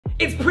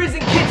It's prison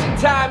kitchen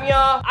time,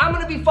 y'all. I'm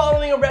gonna be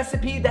following a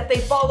recipe that they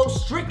follow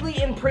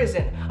strictly in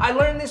prison. I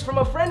learned this from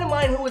a friend of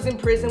mine who was in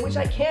prison, which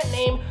I can't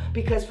name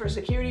because for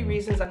security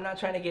reasons, I'm not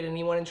trying to get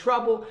anyone in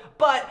trouble,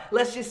 but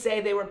let's just say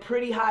they were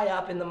pretty high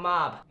up in the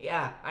mob.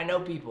 Yeah, I know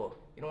people.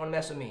 You don't wanna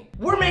mess with me.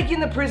 We're making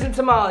the prison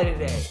tamale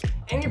today.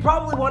 And you're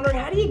probably wondering,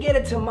 how do you get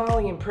a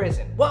tamale in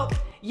prison? Well,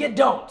 you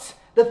don't.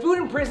 The food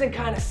in prison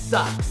kinda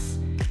sucks.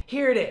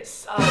 Here it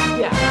is.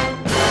 Yeah,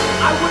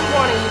 I wouldn't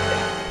wanna eat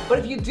that. But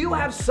if you do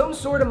have some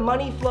sort of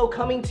money flow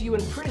coming to you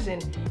in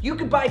prison, you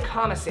could buy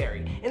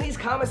commissary. And these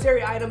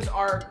commissary items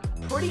are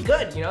pretty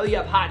good. You know, you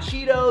have hot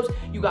Cheetos,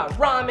 you got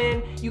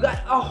ramen, you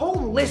got a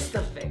whole list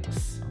of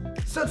things.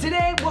 So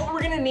today, what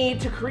we're gonna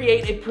need to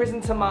create a prison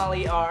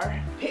tamale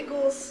are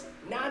pickles,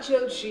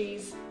 nacho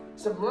cheese,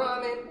 some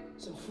ramen,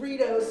 some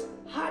Fritos,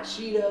 hot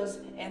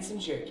Cheetos, and some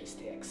jerky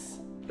sticks.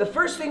 The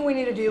first thing we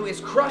need to do is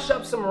crush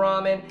up some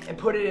ramen and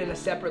put it in a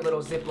separate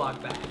little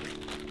Ziploc bag.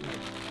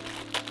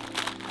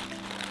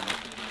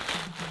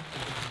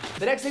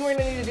 The next thing we're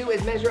gonna need to do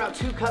is measure out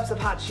 2 cups of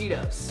hot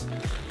Cheetos.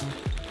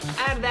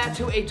 Add that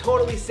to a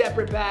totally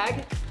separate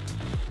bag.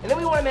 And then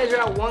we wanna measure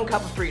out 1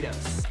 cup of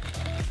Fritos.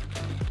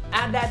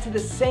 Add that to the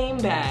same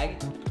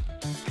bag.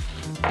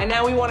 And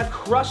now we wanna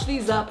crush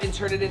these up and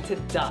turn it into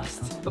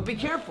dust. But be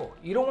careful,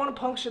 you don't wanna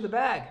puncture the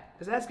bag,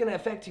 because that's gonna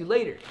affect you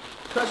later.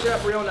 Crush it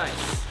up real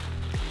nice.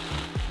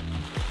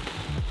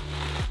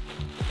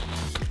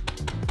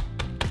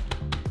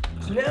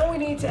 So now we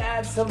need to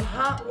add some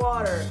hot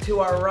water to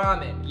our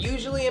ramen.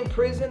 Usually in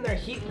prison, they're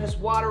heating this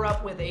water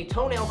up with a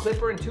toenail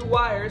clipper and 2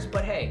 wires,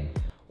 but hey,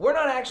 we're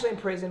not actually in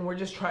prison, we're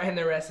just trying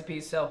their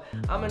recipes, so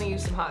I'm gonna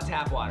use some hot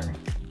tap water.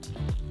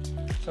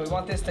 So we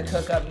want this to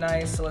cook up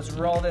nice, so let's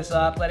roll this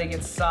up, let it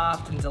get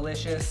soft and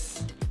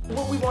delicious.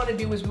 What we want to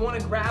do is we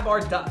want to grab our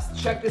dust.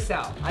 Check this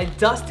out. I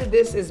dusted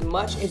this as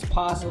much as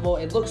possible.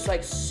 It looks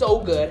like so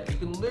good. You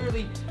can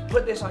literally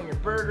put this on your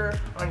burger,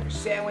 on your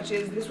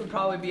sandwiches. This would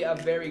probably be a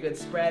very good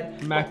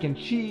spread. Mac and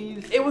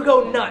cheese. It would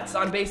go nuts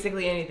on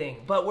basically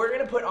anything. But we're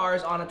gonna put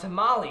ours on a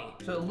tamale.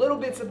 So little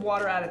bits of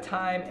water at a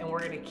time, and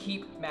we're gonna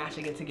keep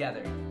mashing it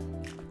together.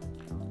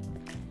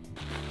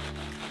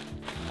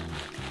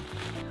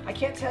 I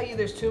can't tell you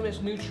there's too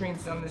much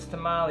nutrients on this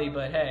tamale,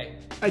 but hey.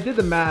 I did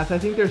the math. I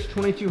think there's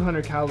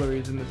 2,200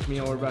 calories in this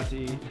meal we're about to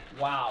eat.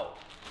 Wow.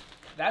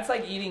 That's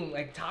like eating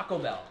like Taco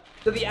Bell.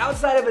 So the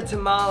outside of a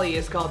tamale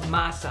is called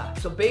masa.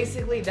 So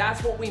basically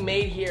that's what we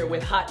made here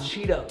with hot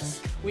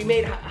Cheetos. We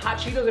made hot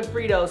Cheetos and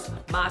Fritos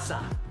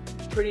masa.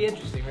 Pretty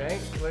interesting,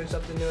 right? Learn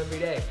something new every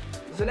day.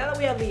 So now that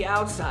we have the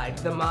outside,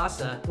 the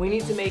masa, we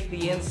need to make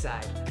the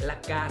inside, la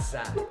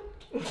casa.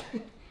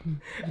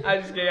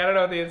 I'm just kidding, I don't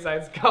know what the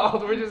inside's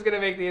called. We're just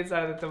gonna make the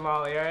inside of the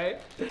tamale, alright?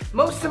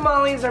 Most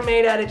tamales are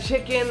made out of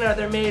chicken or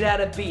they're made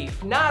out of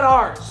beef. Not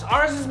ours.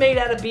 Ours is made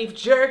out of beef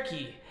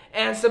jerky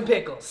and some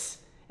pickles.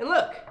 And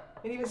look,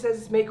 it even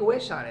says it's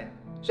Make-A-Wish on it.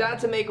 Shout out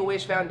to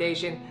Make-A-Wish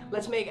Foundation.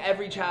 Let's make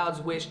every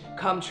child's wish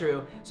come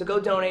true. So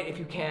go donate if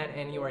you can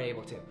and you are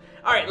able to.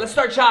 Alright, let's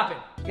start chopping.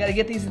 You gotta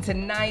get these into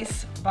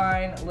nice,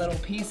 fine little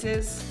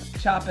pieces.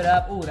 Chop it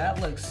up. Ooh, that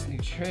looks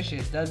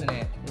nutritious, doesn't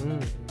it?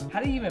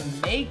 How do you even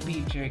make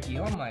beef jerky?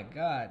 Oh my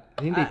God.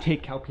 I think they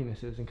take cow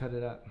penises and cut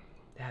it up.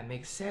 That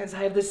makes sense.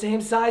 I have the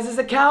same size as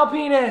a cow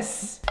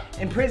penis.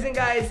 In prison,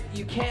 guys,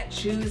 you can't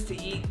choose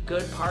to eat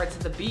good parts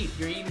of the beef.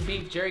 You're eating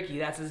beef jerky.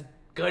 That's as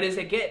good as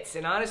it gets.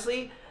 And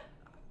honestly,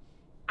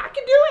 I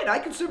can do it. I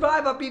can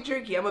survive on beef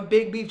jerky. I'm a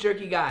big beef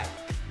jerky guy.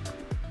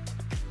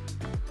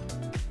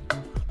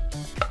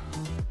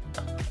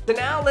 So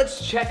now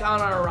let's check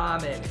on our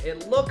ramen.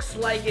 It looks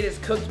like it is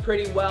cooked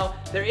pretty well.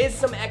 There is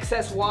some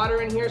excess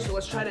water in here, so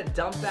let's try to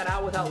dump that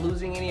out without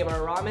losing any of our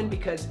ramen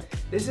because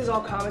this is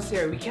all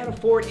commissary. We can't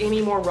afford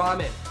any more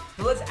ramen.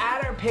 So let's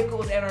add our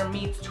pickles and our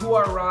meats to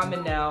our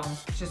ramen now.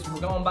 It's just, we're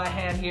going by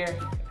hand here.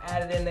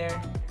 Add it in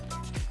there.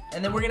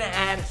 And then we're gonna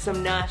add some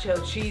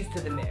nacho cheese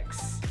to the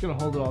mix. It's gonna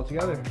hold it all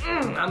together.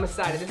 I'm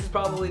excited. This is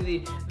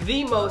probably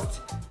the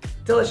most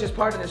delicious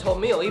part of this whole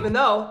meal, even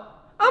though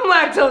I'm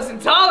lactose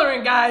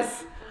intolerant,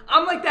 guys.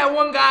 I'm like that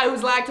one guy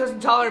who's lactose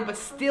intolerant but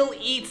still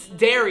eats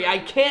dairy. I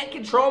can't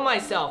control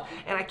myself,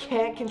 and I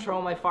can't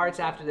control my farts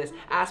after this.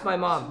 Ask my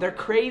mom. They're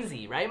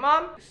crazy, right,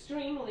 Mom?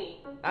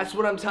 Extremely. That's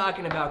what I'm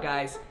talking about,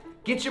 guys.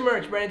 Get your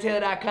merch,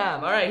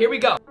 BrennenTaylor.com. All right, here we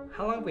go.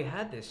 How long have we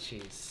had this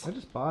cheese? I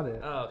just bought it.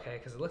 Oh, okay,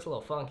 because it looks a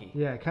little funky.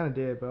 Yeah, it kind of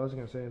did, but I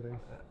wasn't gonna say anything.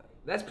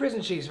 That's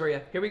prison cheese for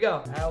you. Here we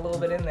go. Add a little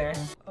bit in there.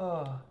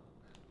 Oh.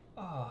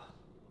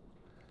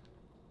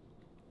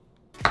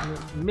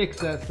 Mix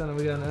that son of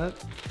a gun up.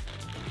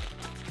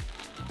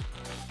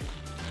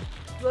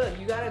 Look,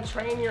 you gotta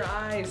train your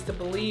eyes to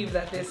believe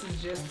that this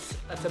is just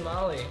a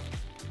tamale.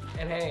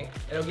 And hey,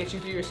 it'll get you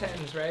through your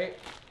sentence, right?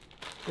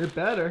 It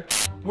better.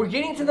 We're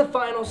getting to the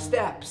final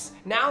steps.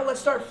 Now let's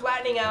start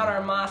flattening out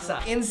our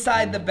masa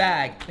inside the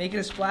bag. Make it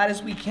as flat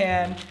as we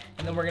can,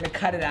 and then we're gonna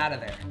cut it out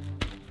of there.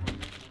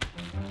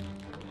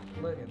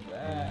 Look at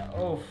that,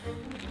 oh.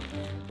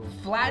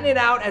 Flatten it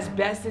out as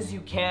best as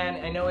you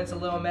can. I know it's a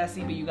little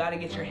messy, but you gotta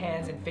get your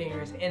hands and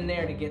fingers in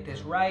there to get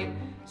this right.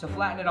 So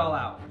flatten it all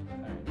out.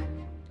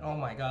 Oh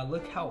my God,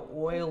 look how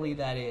oily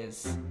that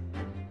is.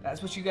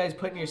 That's what you guys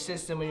put in your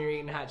system when you're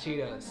eating hot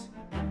Cheetos.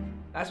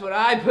 That's what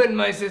I put in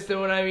my system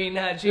when I'm eating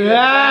hot Cheetos.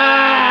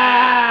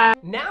 Ah!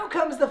 Now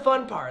comes the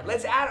fun part.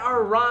 Let's add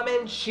our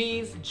ramen,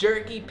 cheese,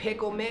 jerky,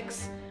 pickle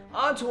mix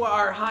onto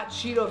our hot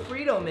Cheeto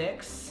Frito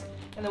mix,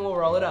 and then we'll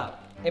roll it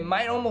up. It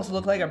might almost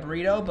look like a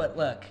burrito, but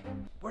look,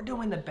 we're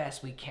doing the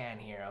best we can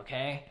here,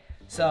 okay?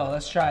 So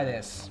let's try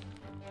this.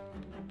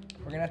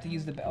 We're gonna have to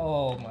use the,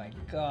 oh my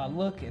God,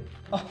 look at,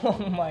 oh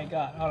my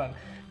God, hold on.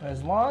 But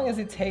as long as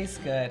it tastes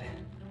good,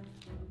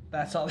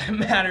 that's all that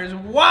matters.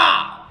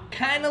 Wow!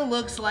 Kinda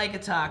looks like a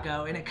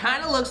taco, and it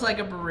kinda looks like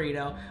a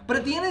burrito, but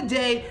at the end of the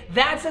day,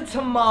 that's a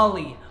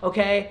tamale,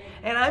 okay?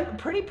 And I'm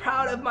pretty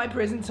proud of my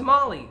prison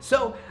tamale.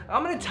 So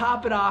I'm gonna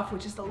top it off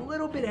with just a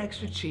little bit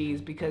extra cheese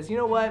because you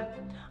know what?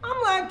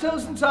 I'm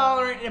lactose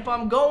intolerant, and if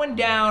I'm going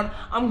down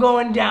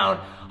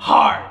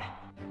hard.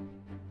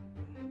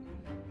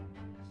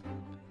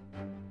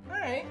 All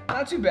right,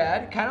 not too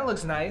bad. Kinda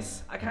looks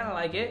nice. I kinda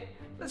like it.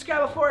 Let's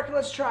grab a fork and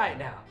let's try it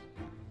now.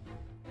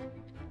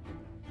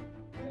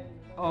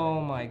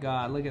 Oh my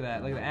God, look at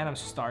that. Look at that, and I'm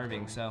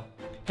starving, so.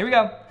 Here we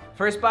go.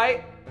 First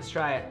bite, let's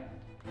try it.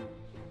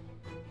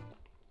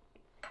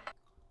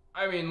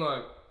 I mean,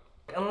 look.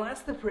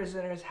 Unless the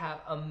prisoners have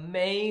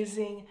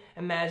amazing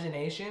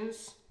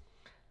imaginations,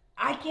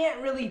 I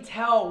can't really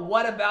tell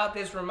what about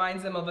this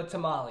reminds them of a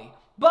tamale.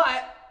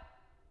 But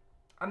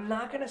I'm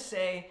not gonna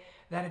say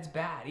that it's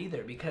bad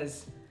either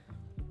because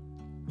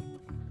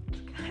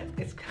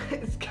it's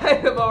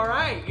kind of all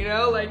right, you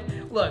know? Like,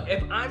 look,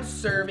 if I'm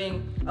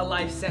serving a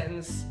life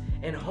sentence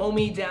and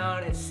homie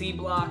down at C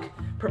Block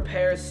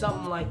prepares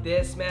something like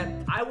this,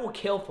 man, I will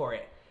kill for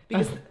it.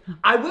 Because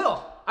I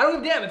will. I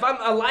don't give a damn. If I'm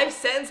a life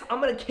sentence,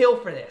 I'm gonna kill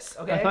for this,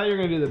 okay? I thought you were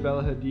gonna do the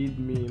Bella Hadid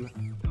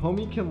meme.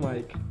 Homie can,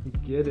 like,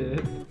 get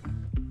it.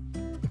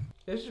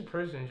 This is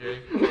prison, Jake.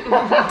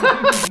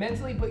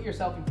 Mentally put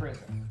yourself in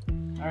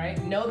prison, all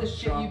right? Know the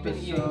shit you've been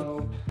eating.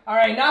 All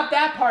right, not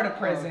that part of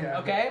prison,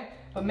 okay?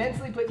 But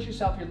mentally put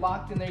yourself, you're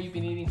locked in there, you've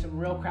been eating some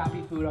real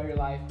crappy food all your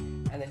life,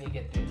 and then you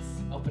get this.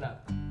 Open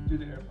up. Do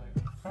the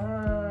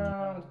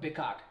airplane. It's big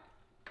cock.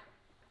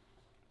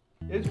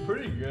 It's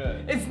pretty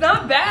good. It's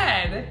not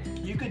bad.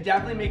 You could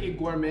definitely make it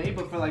gourmet,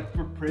 but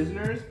for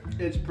prisoners,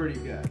 it's pretty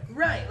good.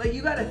 Right, like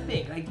you gotta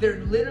think, like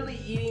they're literally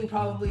eating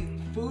probably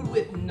food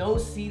with no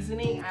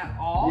seasoning at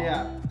all.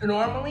 Yeah.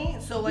 Normally,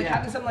 so like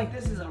having something like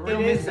this is a real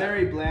It is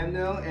very bland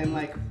though, and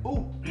like,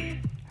 ooh,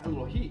 had a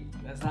little heat.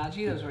 That's hot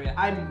Cheetos for you.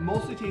 I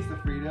mostly taste the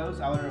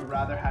Fritos. I would have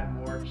rather had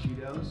more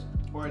Cheetos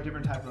or a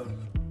different type of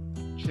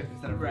chip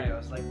instead of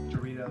Fritos, like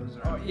Doritos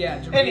or yeah,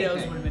 Doritos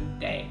anything. would have been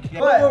dank. Yeah.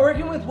 But we're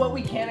working with what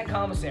we can at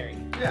commissary.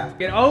 Yeah.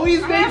 It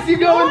always makes you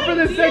going for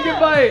the second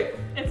bite.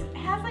 It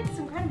has like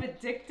some kind of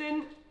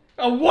addictin.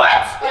 A what?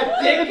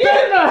 It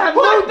better not have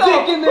no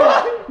dick in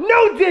there.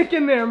 No dick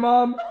in there,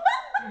 Mom.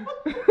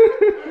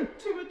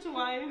 Too much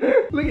wine.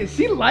 Look at,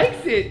 she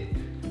likes it.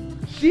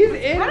 She's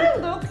in Kind it.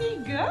 of low-key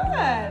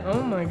good.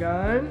 Oh my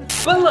God.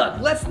 But look,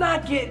 let's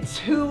not get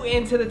too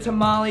into the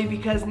tamale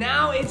because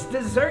now it's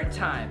dessert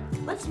time.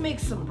 Let's make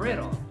some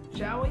brittle,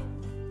 shall we?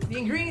 The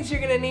ingredients you're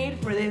gonna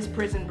need for this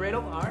prison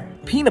brittle are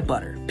peanut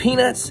butter,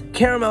 peanuts,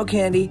 caramel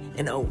candy,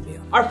 and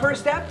oatmeal. Our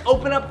first step,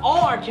 open up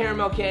all our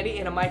caramel candy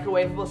in a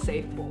microwavable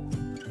safe bowl.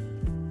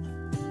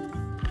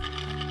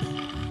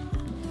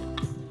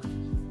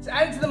 Let's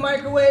add it to the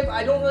microwave.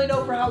 I don't really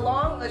know for how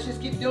long. Let's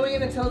just keep doing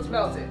it until it's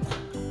melted.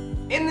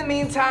 In the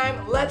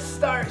meantime, let's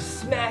start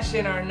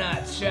smashing our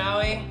nuts, shall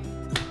we?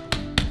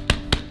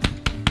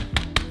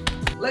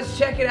 Let's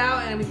check it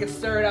out and we can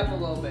stir it up a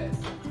little bit.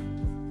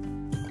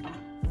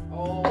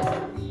 Oh,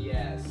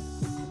 yes.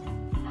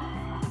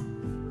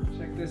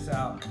 Check this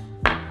out.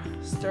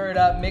 Stir it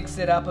up, mix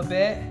it up a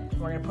bit.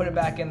 We're gonna put it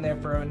back in there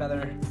for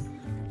another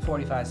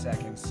 45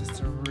 seconds just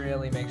to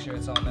really make sure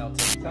it's all melted.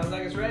 Sounds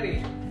like it's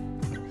ready.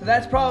 So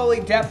that's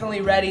probably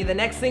definitely ready. The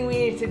next thing we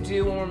need to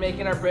do when we're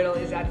making our brittle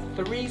is add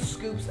 3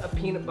 scoops of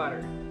peanut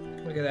butter.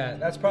 Look at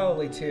that. That's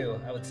probably 2,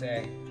 I would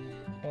say.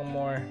 One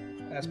more.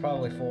 That's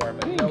probably 4,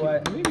 but you know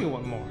what? Maybe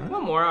one more.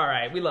 One more, all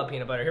right. We love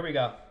peanut butter. Here we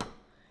go.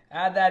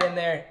 Add that in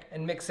there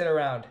and mix it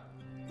around.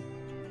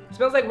 It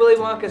smells like Willy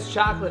Wonka's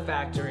chocolate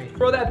factory.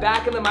 Throw that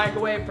back in the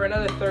microwave for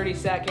another 30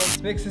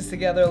 seconds. Mix this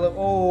together a little.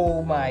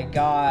 Oh my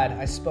God,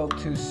 I spoke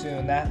too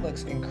soon. That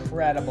looks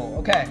incredible.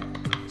 Okay,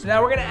 so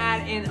now we're gonna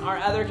add in our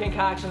other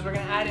concoctions. We're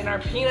gonna add in our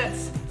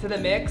peanuts to the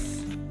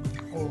mix.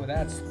 Oh,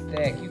 that's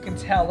thick. You can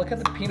tell, look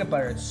at the peanut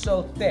butter, it's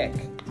so thick.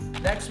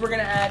 Next, we're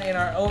gonna add in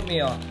our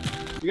oatmeal.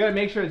 You gotta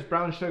make sure it's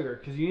brown sugar,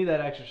 because you need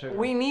that extra sugar.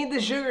 We need the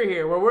sugar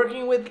here. We're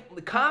working with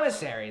the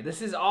commissary.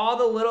 This is all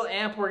the little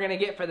amp we're gonna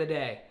get for the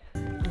day.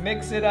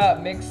 Mix it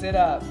up, mix it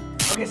up.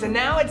 Okay, so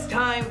now it's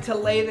time to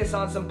lay this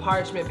on some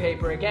parchment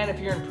paper. Again, if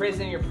you're in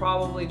prison, you're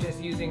probably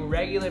just using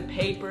regular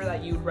paper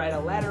that you'd write a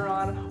letter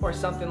on or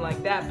something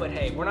like that. But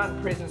hey, we're not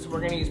in prison, so we're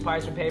gonna use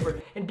parchment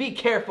paper. And be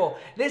careful,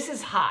 this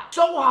is hot.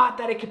 So hot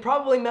that it could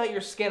probably melt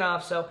your skin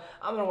off, so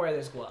I'm gonna wear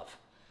this glove.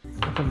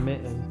 That's a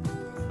mitten.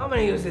 I'm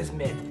gonna use this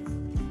mitt.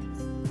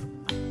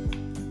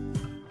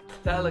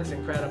 That looks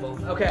incredible.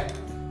 Okay,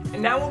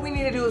 And now what we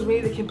need to do is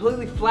we need to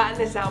completely flatten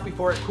this out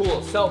before it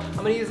cools. So I'm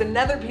gonna use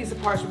another piece of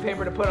parchment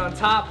paper to put on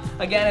top.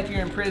 Again, if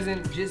you're in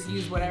prison, just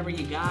use whatever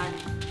you got.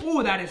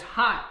 Ooh, that is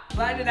hot.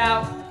 Flatten it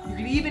out. You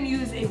could even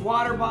use a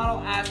water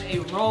bottle as a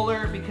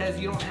roller because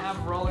you don't have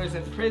rollers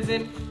in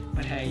prison.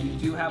 But hey, you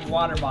do have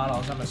water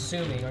bottles, I'm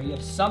assuming, or you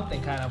have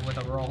something kind of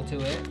with a roll to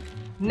it.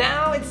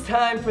 Now it's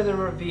time for the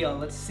reveal.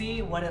 Let's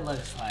see what it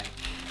looks like.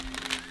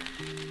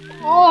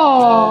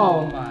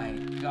 Oh my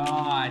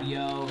God,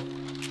 yo.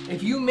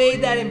 If you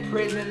made that in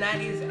prison, that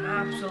is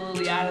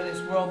absolutely out of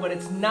this world, but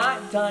it's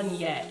not done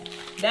yet.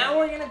 Now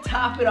we're gonna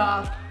top it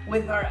off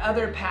with our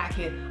other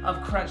packet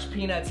of crunched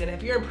peanuts. And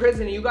if you're in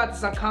prison and you got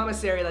this on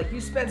commissary, like,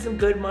 you spent some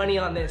good money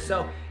on this.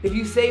 So if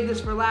you save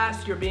this for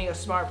last, you're being a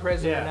smart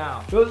prisoner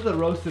now. Those are the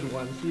roasted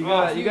ones. You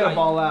gotta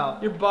ball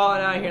out. You're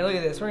balling out here. Look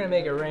at this. We're gonna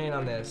make it rain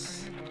on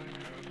this.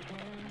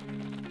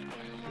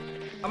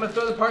 I'm gonna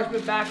throw the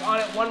parchment back on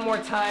it one more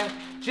time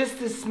just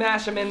to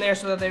smash them in there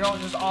so that they don't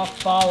just all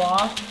fall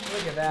off.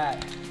 Look at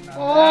that.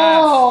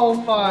 Oh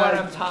my what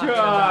I'm talking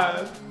God.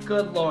 about.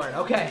 Good Lord.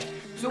 Okay,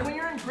 so when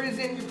you're in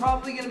prison, you're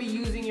probably gonna be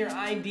using your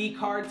ID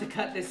card to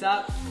cut this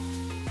up.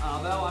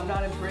 Although I'm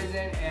not in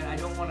prison and I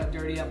don't want to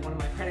dirty up one of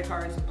my credit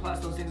cards, and plus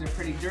those things are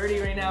pretty dirty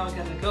right now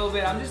because of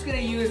COVID, I'm just gonna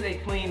use a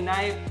clean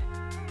knife.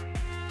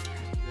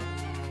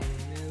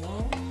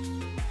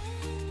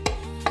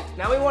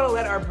 Now we want to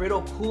let our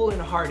brittle cool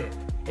and harden.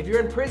 If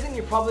you're in prison,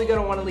 you're probably going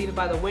to want to leave it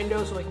by the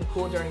window so it can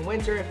cool during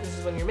winter if this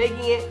is when you're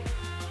making it.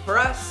 For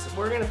us,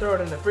 we're going to throw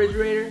it in the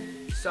refrigerator.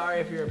 Sorry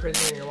if you're a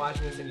prisoner and you're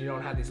watching this and you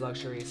don't have these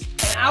luxuries.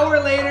 An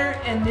hour later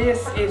and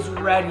this is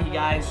ready,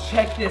 guys.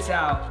 Check this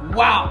out.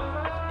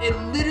 Wow. It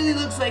literally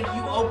looks like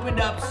you opened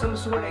up some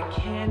sort of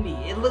candy.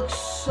 It looks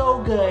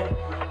so good,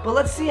 but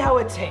let's see how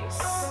it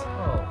tastes.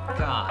 Oh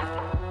God.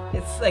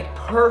 It's like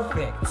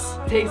perfect.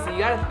 Tasty, you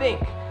gotta think.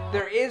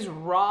 There is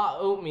raw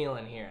oatmeal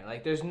in here.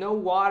 Like, there's no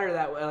water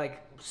that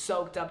like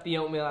soaked up the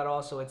oatmeal at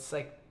all, so it's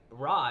like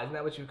raw. Isn't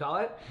that what you call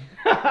it?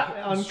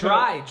 It's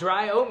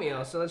dry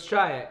oatmeal. So let's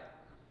try it.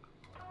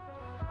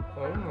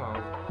 Oh my,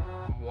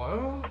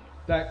 what?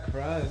 That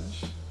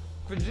crunch.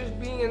 For just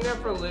being in there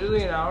for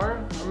literally an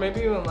hour, or maybe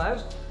even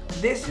less,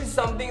 this is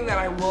something that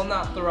I will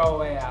not throw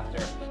away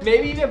after.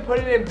 Maybe even put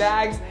it in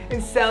bags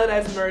and sell it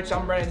as merch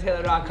on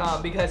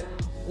BrennenTaylor.com because,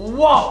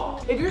 whoa!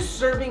 If you're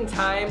serving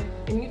time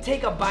and you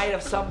take a bite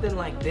of something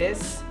like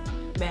this,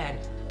 man,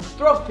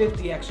 throw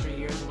 50 extra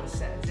years in a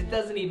sentence. It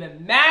doesn't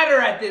even matter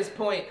at this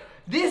point.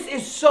 This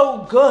is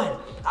so good.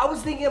 I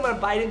was thinking I'm gonna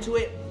bite into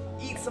it,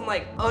 eat some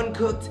like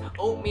uncooked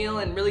oatmeal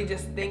and really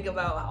just think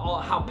about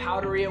how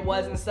powdery it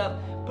was and stuff,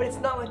 but it's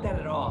not like that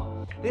at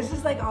all. This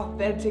is like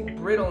authentic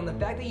brittle, and the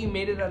fact that you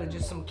made it out of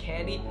just some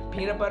candy,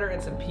 peanut butter,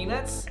 and some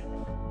peanuts,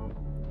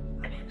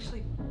 I'm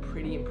actually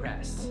pretty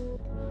impressed.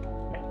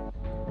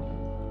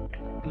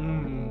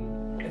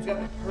 It's got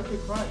the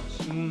perfect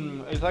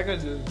crunch. It's like a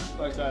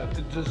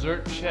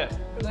dessert chip.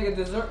 It's like a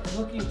dessert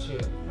cookie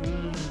chip.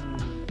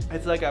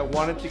 It's like I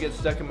want it to get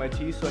stuck in my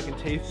teeth so I can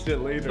taste it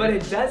later. But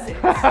it doesn't.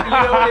 You know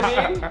what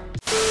I mean?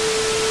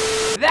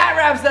 That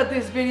wraps up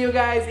this video,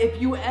 guys. If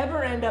you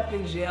ever end up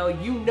in jail,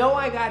 you know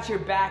I got your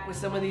back with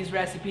some of these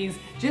recipes.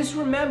 Just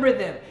remember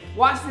them.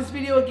 Watch this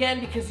video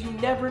again because you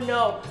never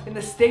know, in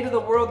the state of the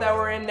world that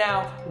we're in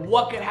now,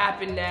 what could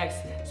happen next.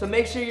 So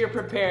make sure you're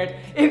prepared.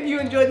 If you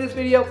enjoyed this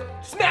video,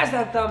 smash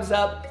that thumbs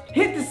up.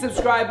 Hit the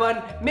subscribe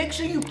button. Make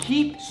sure you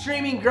keep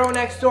streaming Girl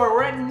Next Door.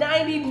 We're at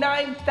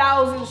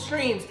 99,000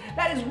 streams.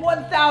 That is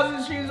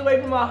 1,000 streams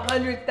away from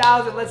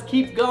 100,000. Let's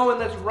keep going.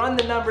 Let's run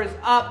the numbers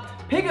up.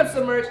 Pick up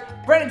some merch,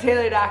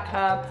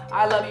 BrennenTaylor.com.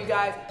 I love you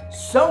guys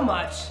so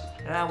much,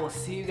 and I will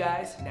see you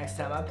guys next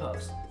time I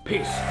post.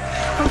 Peace.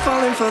 I'm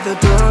falling for the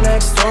girl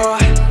next door.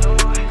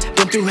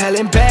 Been through hell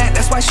and back,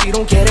 that's why she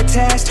don't get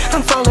attached.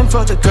 I'm falling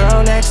for the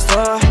girl next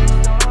door.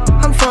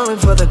 I'm falling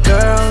for the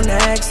girl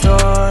next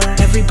door.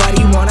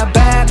 Everybody want a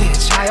bad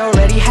bitch, I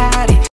already had it.